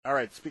All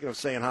right, speaking of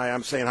saying hi,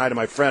 I'm saying hi to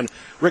my friend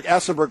Rick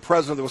Esenberg,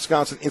 president of the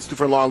Wisconsin Institute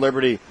for Law and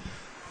Liberty.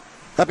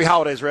 Happy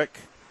holidays, Rick.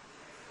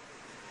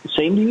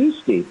 Same to you,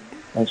 Steve.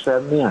 Thanks for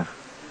having me on.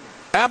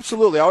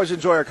 Absolutely. I always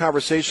enjoy our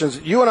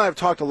conversations. You and I have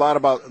talked a lot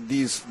about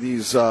these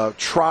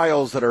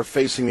trials that are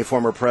facing the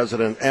former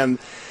president. And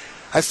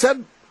I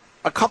said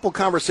a couple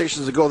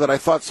conversations ago that I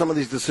thought some of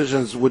these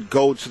decisions would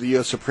go to the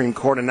U.S. Supreme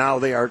Court, and now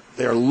they are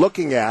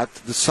looking at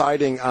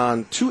deciding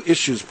on two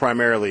issues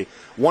primarily.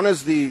 One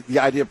is the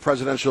idea of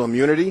presidential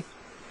immunity,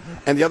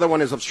 and the other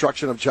one is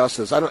obstruction of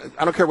justice. I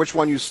don't care which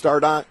one you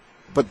start on,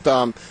 but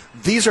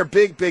these are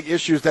big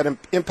issues that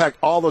impact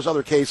all those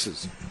other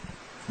cases.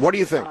 What do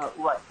you think?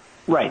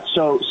 Right.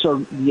 So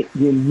the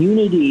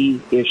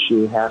immunity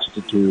issue has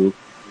to do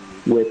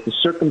with the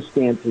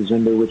circumstances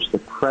under which the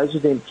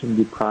president can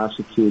be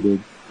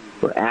prosecuted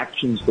for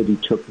actions that he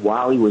took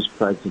while he was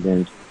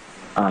president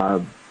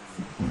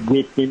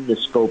within the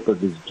scope of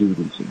his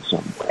duties in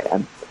some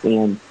way.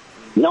 And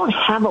we don't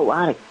have a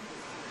lot of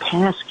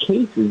past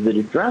cases that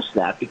address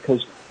that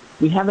because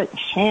we haven't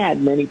had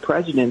many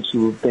presidents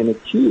who have been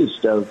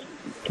accused of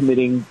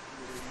committing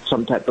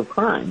some type of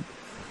crime.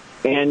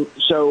 And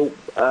so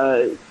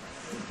we're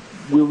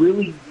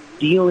really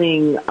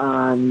dealing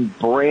on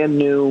brand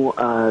new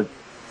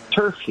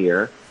turf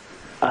here.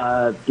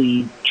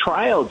 The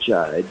trial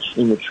judge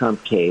in the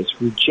Trump case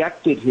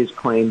rejected his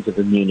claims of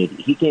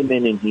immunity. He came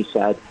in and he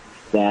said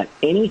that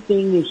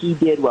anything that he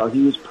did while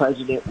he was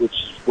president,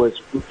 which was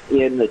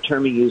within the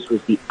term he used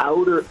was the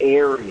outer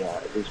area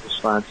of his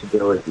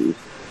responsibilities,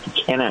 he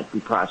cannot be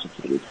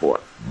prosecuted for.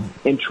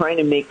 And trying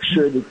to make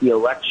sure that the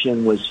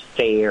election was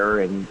fair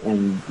and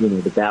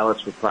the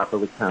ballots were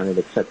properly counted,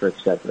 et cetera,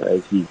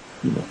 as he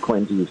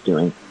claims he was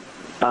doing,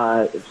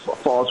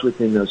 falls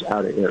within those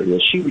outer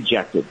areas. She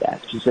rejected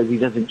that. She says he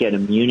doesn't get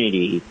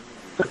immunity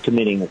for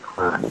committing a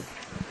crime.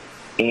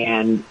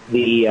 And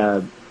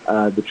the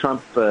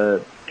Trump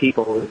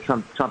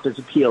Trump has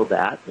appealed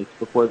that. It's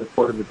before the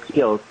Court of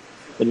Appeals.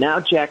 But now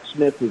Jack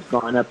Smith has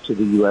gone up to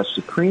the U.S.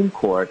 Supreme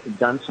Court and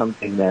done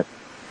something that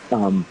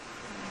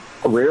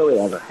rarely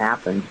ever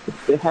happens.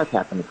 It has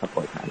happened a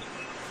couple of times.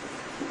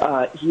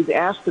 He's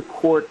asked the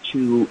court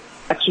to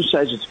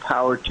exercise its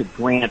power to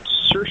grant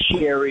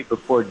certiorari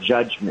before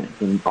judgment.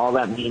 And all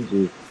that means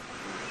is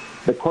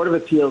the Court of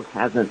Appeals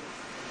hasn't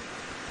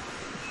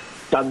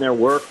done their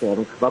work. They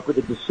haven't come up with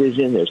a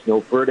decision. There's no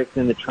verdict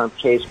in the Trump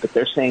case. But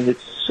they're saying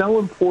it's so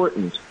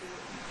important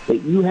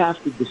that you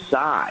have to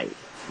decide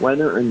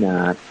whether or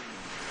not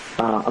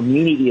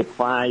immunity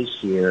applies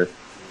here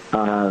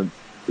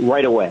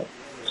right away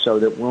so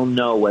that we'll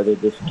know whether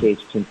this case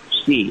can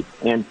proceed.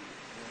 And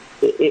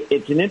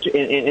it's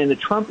and the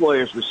Trump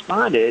lawyers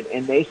responded,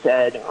 and they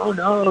said, "Oh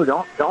no,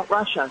 don't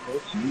rush on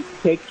this. You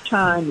take your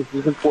time. This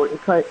is an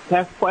important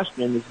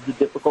question. This is a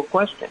difficult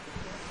question."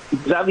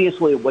 Because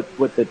obviously, what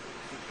the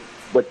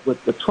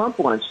Trump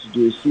wants to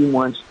do is he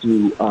wants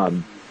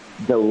to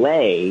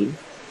delay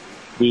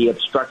the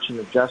obstruction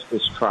of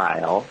justice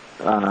trial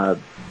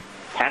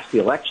past the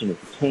election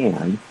if he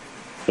can,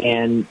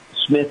 and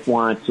Smith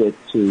wants it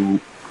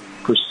to.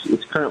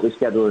 It's currently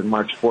scheduled on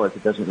March 4th.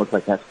 It doesn't look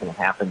like that's going to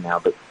happen now,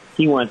 but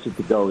he wants it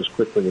to go as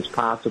quickly as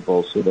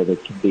possible so that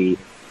it can be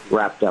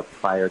wrapped up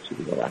prior to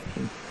the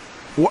election.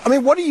 Well, I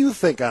mean, what do you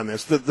think on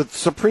this? The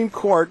Supreme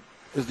Court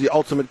is the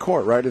ultimate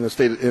court, right, in the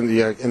state, in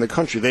the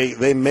country.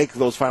 They make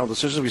those final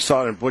decisions. We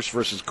saw it in Bush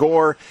versus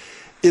Gore.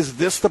 Is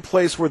this the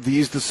place where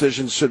these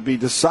decisions should be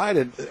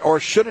decided, or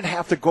should it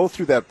have to go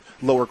through that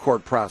lower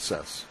court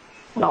process?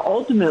 Well,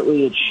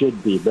 ultimately it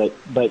should be,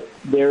 but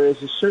there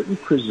is a certain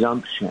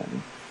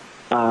presumption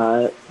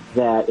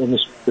that, and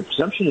the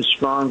presumption is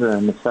stronger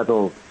in the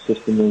federal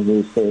system than it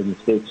is, say, in the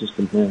state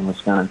system here in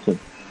Wisconsin,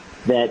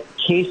 that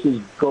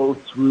cases go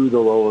through the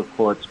lower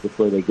courts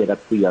before they get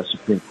up to the U.S.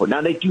 Supreme Court.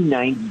 Now, they do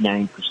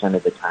 99%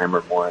 of the time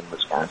or more in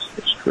Wisconsin,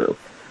 it's true.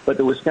 But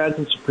the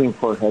Wisconsin Supreme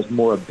Court has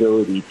more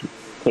ability to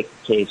take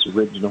the case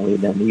originally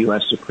than the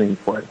U.S. Supreme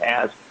Court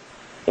has.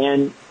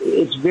 And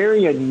it's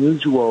very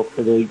unusual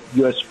for the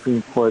U.S.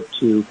 Supreme Court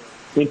to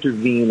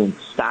intervene and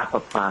stop a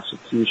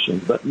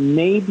prosecution. But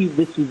maybe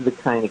this is the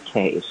kind of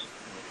case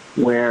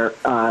where,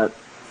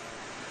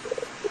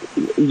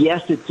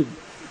 yes, it's a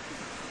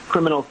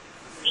criminal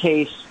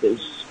case.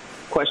 There's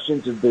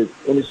questions of the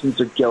innocence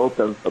or guilt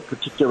of a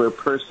particular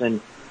person,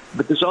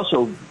 but there's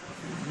also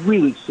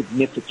really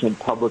significant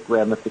public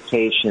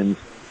ramifications.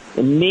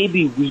 And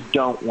maybe we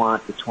don't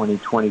want the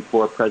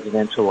 2024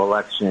 presidential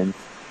election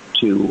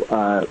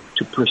to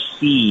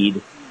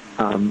proceed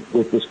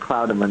with this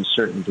cloud of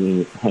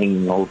uncertainty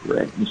hanging over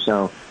it. And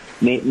so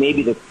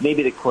maybe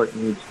the court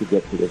needs to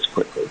get to this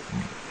quickly.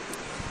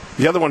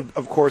 The other one,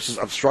 of course, is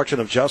obstruction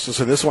of justice,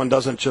 and this one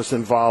doesn't just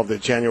involve the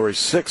January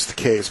 6th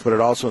case, but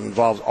it also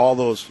involves all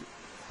those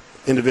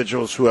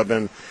individuals who have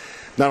been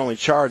not only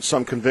charged,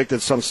 some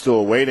convicted, some still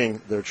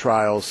awaiting their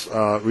trials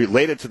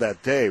related to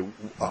that day.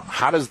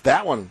 How does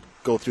that one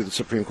go through the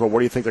Supreme Court? What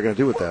do you think they're going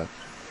to do with that?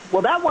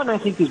 Well, that one I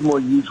think is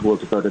more usual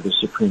to go to the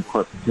Supreme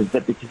Court because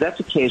that's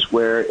a case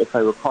where, if I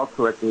recall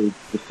correctly,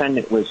 the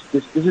defendant was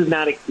this is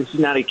not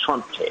a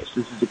Trump case.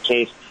 This is a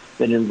case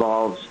that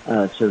involves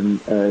some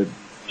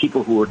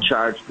people who were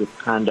charged with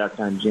conduct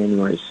on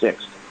January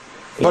 6th.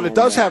 But it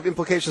does have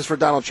implications for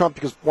Donald Trump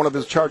because one of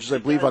his charges, I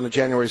believe, on the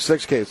January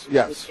 6th case.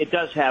 Yes. It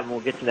does have, and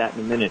we'll get to that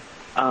in a minute.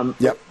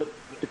 Yep.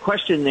 The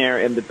question there,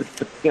 and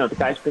the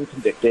guy's been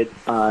convicted.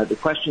 The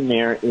question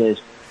there is,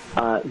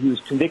 he was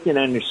convicted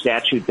under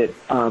statute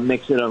that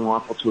makes it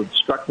unlawful to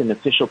obstruct an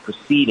official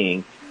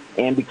proceeding.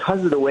 And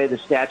because of the way the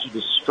statute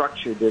is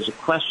structured, there's a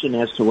question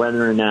as to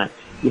whether or not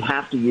you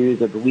have to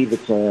use, I believe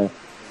it's a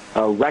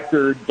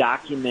record,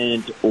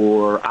 document,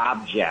 or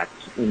object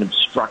in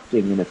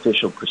obstructing an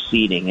official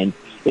proceeding. And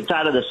it's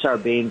out of the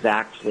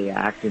Sarbanes-Oxley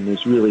Act, and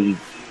is really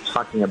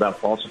talking about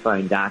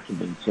falsifying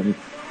documents. And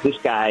this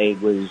guy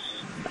was,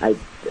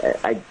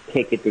 I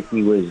take it that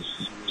he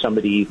was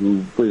somebody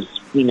who was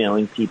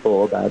emailing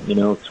people about,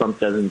 Trump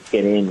doesn't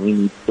get in, we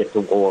need to get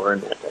to war,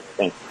 and that type of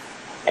thing.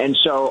 And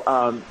so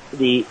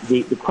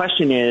the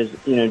question is,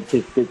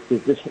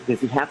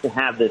 does he have to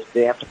have this?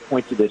 They have to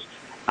point to this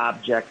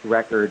object,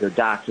 record, or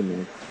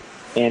document.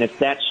 And if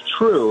that's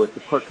true, if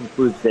the court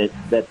concludes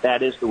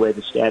that is the way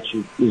the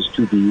statute is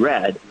to be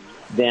read,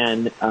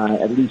 then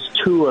at least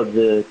two of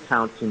the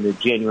counts in the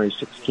January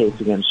 6th case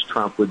against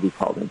Trump would be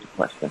called into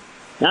question.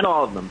 Not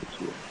all of them, but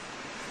two.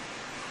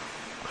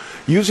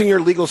 Using your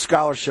legal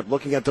scholarship,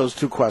 looking at those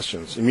two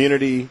questions,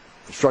 immunity,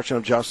 obstruction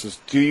of justice,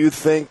 do you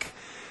think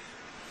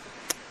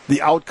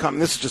the outcome,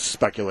 this is just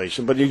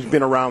speculation, but you've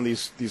been around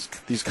these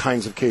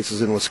kinds of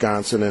cases in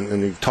Wisconsin,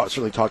 and you've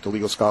certainly talked to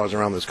legal scholars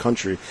around this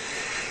country.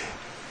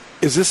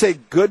 Is this a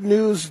good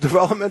news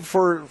development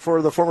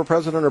for the former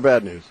president or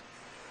bad news?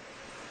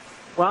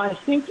 Well, I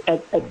think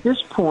at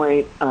this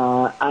point,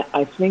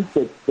 I think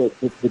that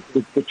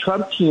the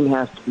Trump team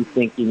has to be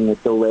thinking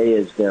that delay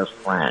is their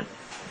friend.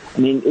 I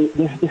mean,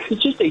 there's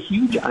just a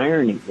huge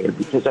irony here,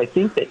 because I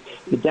think that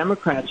the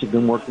Democrats have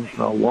been working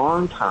for a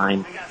long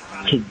time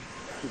to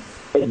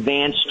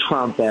advance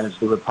Trump as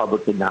the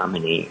Republican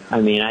nominee. I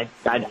mean, I'm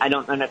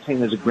not saying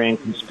there's a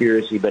grand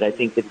conspiracy, but I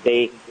think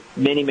that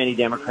many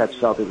Democrats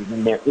felt it was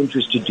in their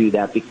interest to do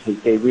that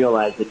because they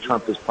realized that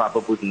Trump is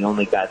probably the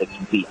only guy that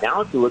can beat.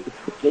 Now, if you look at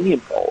the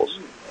opinion polls,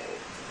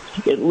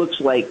 it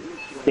looks like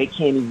they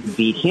can't even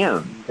beat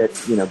him. That,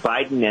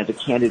 Biden as a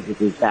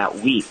candidate is that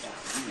weak.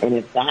 And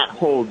if that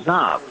holds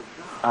up,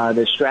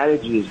 their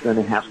strategy is going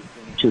to have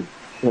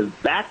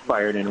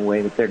backfired in a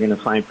way that they're going to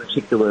find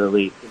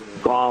particularly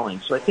galling.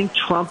 So I think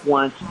Trump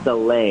wants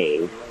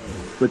delay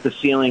with the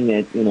feeling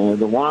that,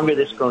 the longer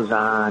this goes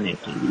on,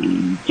 if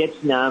he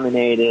gets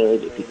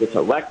nominated, if he gets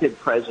elected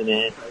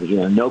president,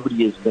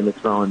 nobody is going to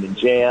throw him in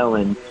jail.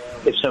 And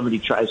if somebody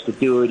tries to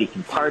do it, he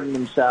can pardon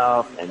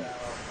himself. And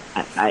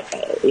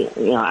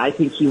I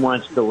think he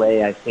wants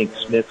delay. I think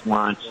Smith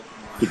wants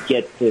to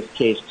get this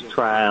case to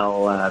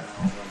trial,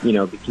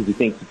 because he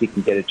thinks if he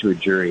can get it to a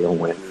jury, he'll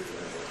win.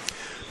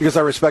 Because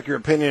I respect your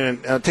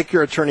opinion, and take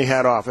your attorney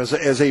hat off.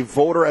 As a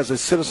voter, as a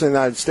citizen of the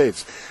United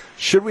States,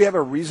 should we have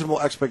a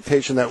reasonable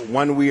expectation that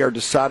when we are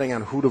deciding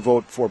on who to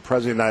vote for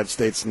President of the United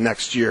States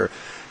next year,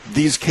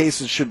 these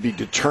cases should be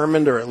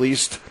determined, or at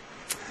least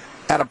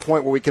at a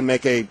point where we can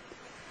make a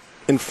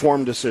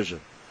informed decision?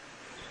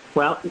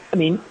 Well, I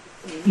mean,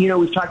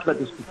 we've talked about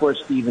this before,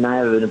 Steve, and I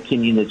have an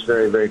opinion that's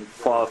very, very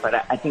qualified.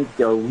 I think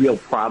there are real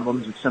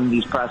problems with some of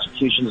these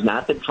prosecutions.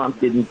 Not that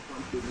Trump didn't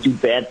do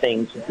bad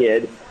things, he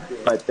did,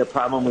 but they're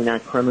probably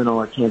not criminal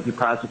or can't be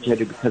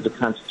prosecuted because of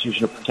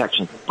constitutional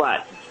protection.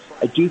 But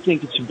I do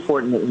think it's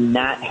important that we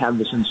not have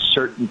this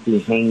uncertainty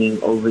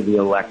hanging over the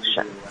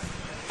election.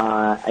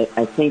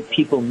 I think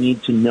people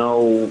need to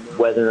know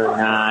whether or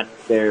not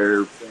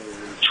their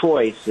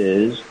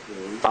choices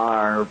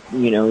are,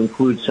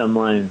 include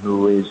someone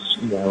who is,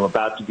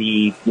 about to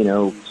be,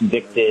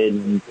 convicted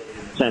and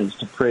sentenced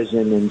to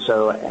prison. And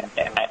so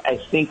I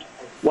think,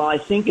 while I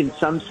think in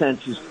some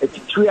senses,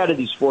 3 out of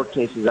these 4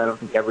 cases I don't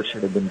think ever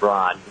should have been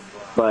brought.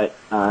 But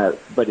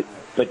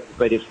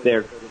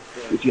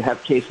if you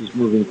have cases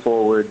moving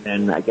forward,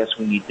 then I guess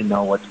we need to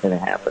know what's going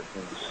to happen.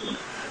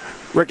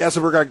 Rick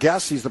Esenberg, our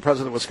guest, he's the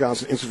president of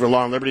Wisconsin Institute for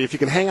Law and Liberty. If you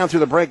can hang on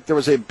through the break, there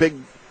was a big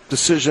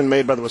decision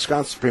made by the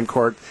Wisconsin Supreme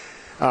Court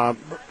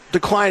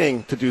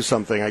declining to do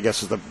something, I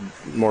guess is the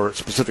more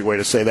specific way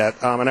to say that.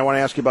 And I want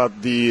to ask you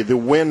about the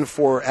win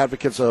for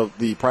advocates of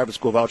the private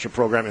school voucher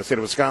program in the state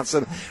of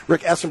Wisconsin.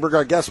 Rick Esenberg,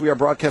 our guest. We are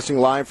broadcasting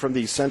live from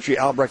the Century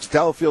Albrechts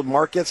Delafield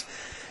Market.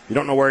 You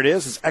don't know where it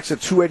is. It's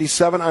exit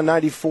 287 on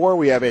 94.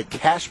 We have a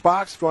cash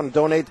box if you want to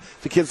donate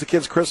to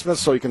Kids Christmas,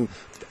 so you can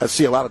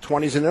see a lot of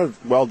 20s in there.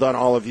 Well done,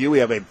 all of you. We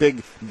have a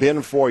big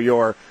bin for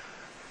your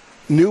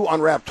new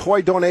unwrapped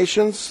toy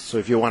donations, so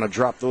if you want to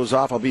drop those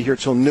off, I'll be here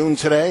till noon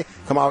today.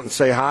 Come out and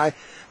say hi.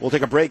 We'll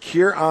take a break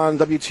here on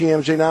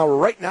WTMJ Now.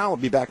 Right now, we'll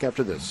be back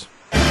after this.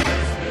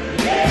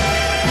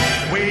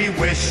 We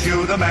wish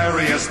you the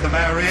merriest, the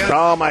merriest.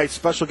 Oh, my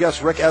special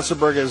guest, Rick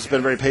Esenberg, has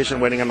been very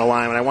patient waiting on the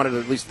line, and I wanted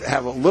to at least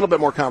have a little bit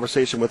more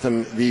conversation with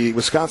him. The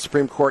Wisconsin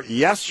Supreme Court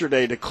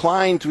yesterday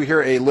declined to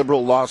hear a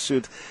liberal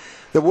lawsuit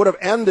that would have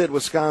ended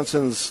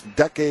Wisconsin's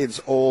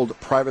decades-old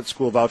private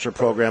school voucher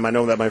program. I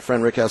know that my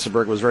friend Rick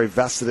Esenberg was very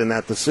vested in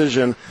that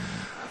decision.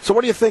 So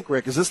what do you think,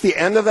 Rick? Is this the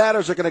end of that, or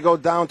is it going to go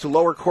down to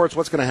lower courts?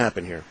 What's going to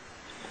happen here?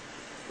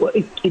 Well,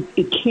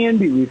 it can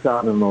be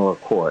refiled in lower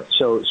court.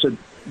 So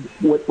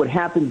what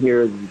happened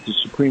here is the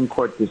Supreme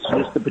Court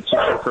dismissed the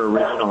petition for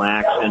original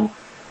action.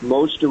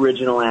 Most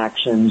original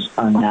actions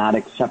are not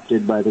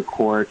accepted by the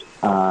court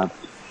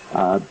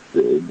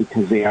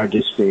because they are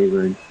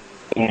disfavored.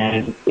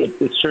 And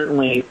it's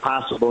certainly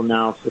possible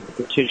now for the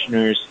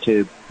petitioners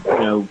to,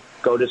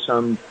 go to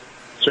some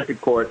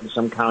circuit court in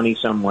some county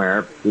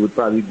somewhere. It would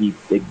probably be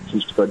they'd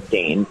choose to go to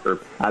Dane for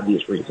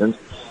obvious reasons,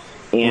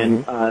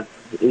 and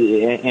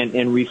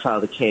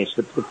refile the case.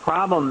 The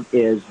problem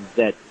is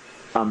that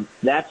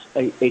that's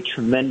a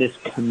tremendous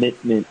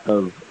commitment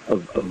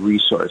of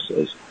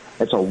resources.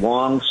 It's a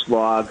long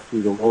slog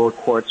through the lower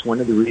courts.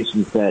 One of the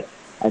reasons that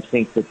I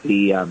think that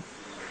the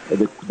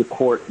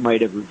court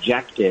might have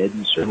rejected,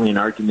 and certainly an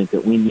argument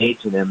that we made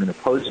to them in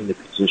opposing the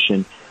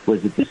petition,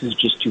 was that this is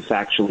just too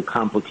factually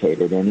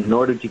complicated. And in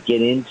order to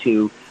get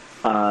into,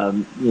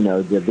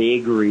 the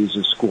vagaries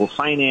of school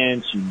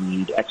finance, you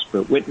need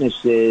expert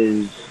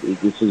witnesses.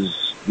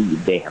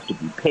 They have to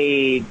be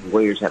paid.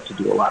 Lawyers have to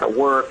do a lot of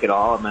work. It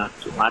all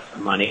amounts to lots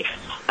of money.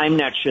 I'm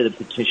not sure the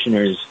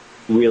petitioners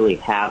really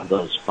have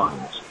those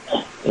funds.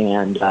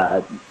 And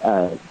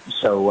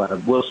so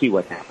we'll see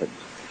what happens.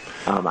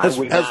 I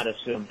would not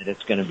assume that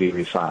it's going to be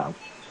refiled.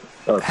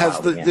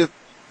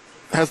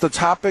 Has the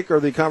topic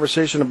or the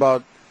conversation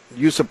about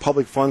use of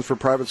public funds for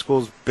private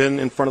schools been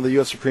in front of the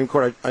U.S. Supreme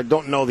Court? I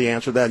don't know the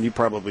answer to that, and you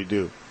probably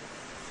do.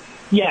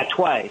 Yeah,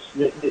 twice.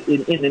 In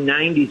the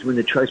 90s, when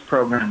the choice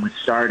program was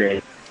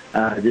started,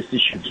 this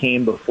issue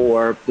came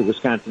before the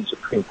Wisconsin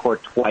Supreme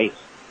Court twice,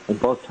 and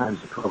both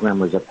times the program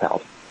was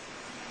upheld.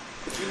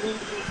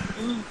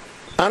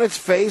 On its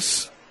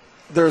face,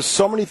 there's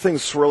so many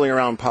things swirling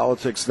around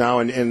politics now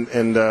and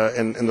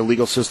the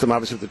legal system,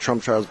 obviously with the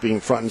Trump trials being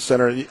front and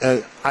center.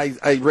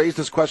 I raised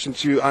this question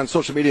to you on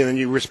social media, and then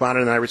you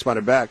responded, and I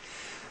responded back.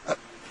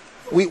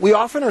 We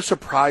often are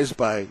surprised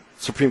by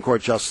Supreme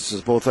Court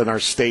justices, both in our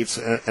states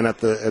and at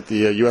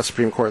the U.S.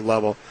 Supreme Court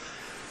level.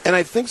 And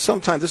I think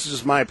sometimes, this is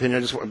just my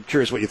opinion, I'm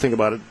curious what you think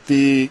about it,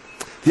 the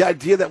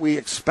idea that we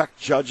expect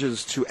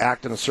judges to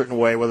act in a certain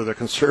way, whether they're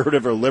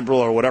conservative or liberal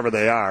or whatever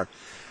they are.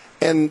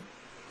 And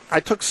I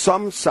took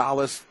some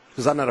solace,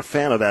 because I'm not a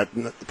fan of that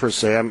per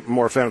se, I'm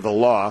more a fan of the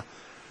law,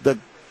 that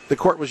the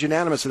court was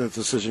unanimous in its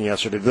decision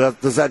yesterday.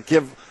 Does that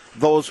give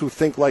those who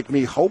think like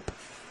me hope?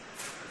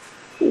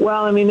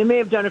 Well, they may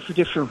have done it for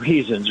different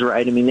reasons,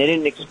 right? They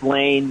didn't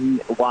explain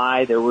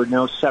why. There were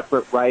no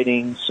separate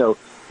writings, so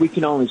we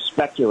can only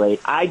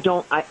speculate. I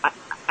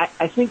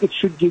think it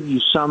should give you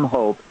some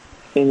hope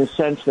in the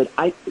sense that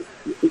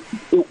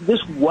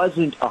this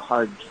wasn't a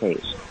hard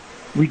case.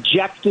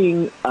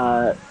 Rejecting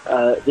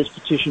this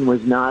petition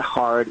was not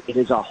hard. It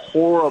is a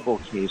horrible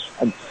case.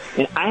 And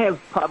I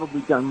have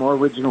probably done more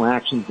original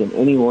actions than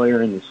any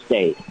lawyer in the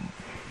state.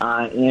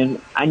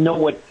 And I know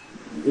what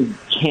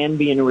can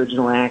be an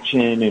original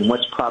action and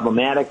what's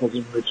problematic as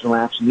an original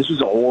action. This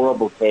was a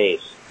horrible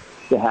case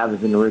to have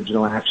as an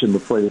original action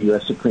before the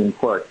U.S. Supreme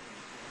Court.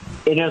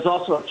 It is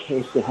also a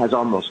case that has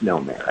almost no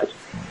merit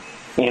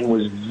and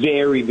was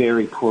very,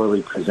 very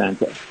poorly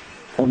presented.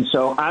 And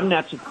so I'm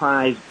not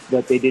surprised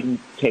that they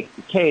didn't take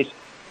the case.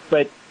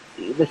 But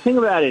the thing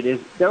about it is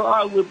there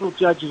are liberal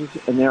judges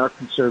and there are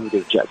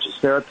conservative judges.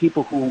 There are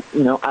people who,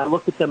 I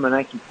look at them and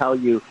I can tell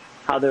you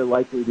how they're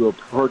likely to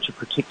approach a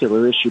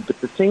particular issue. But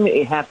the thing that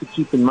you have to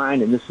keep in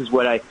mind, and this is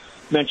what I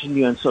mentioned to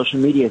you on social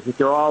media, is that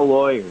they're all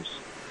lawyers.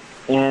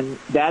 And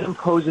that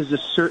imposes a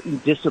certain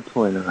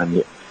discipline on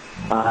you.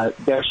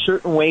 There are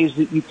certain ways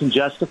that you can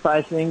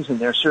justify things, and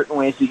there are certain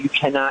ways that you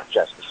cannot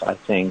justify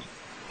things.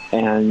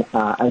 And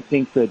I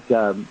think that,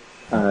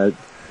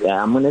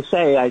 I'm going to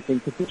say, I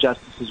think that the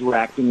justices were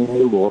acting in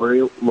a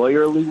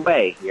lawyerly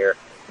way here,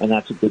 and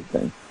that's a good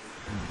thing.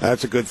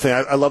 That's a good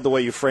thing. I love the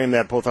way you frame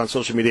that, both on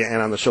social media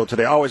and on the show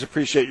today. I always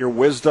appreciate your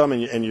wisdom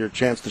and your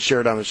chance to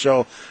share it on the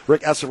show.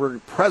 Rick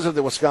Esenberg, president of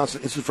the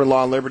Wisconsin Institute for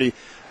Law and Liberty.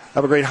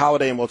 Have a great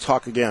holiday, and we'll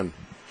talk again.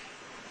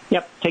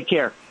 Yep, take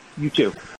care. You too.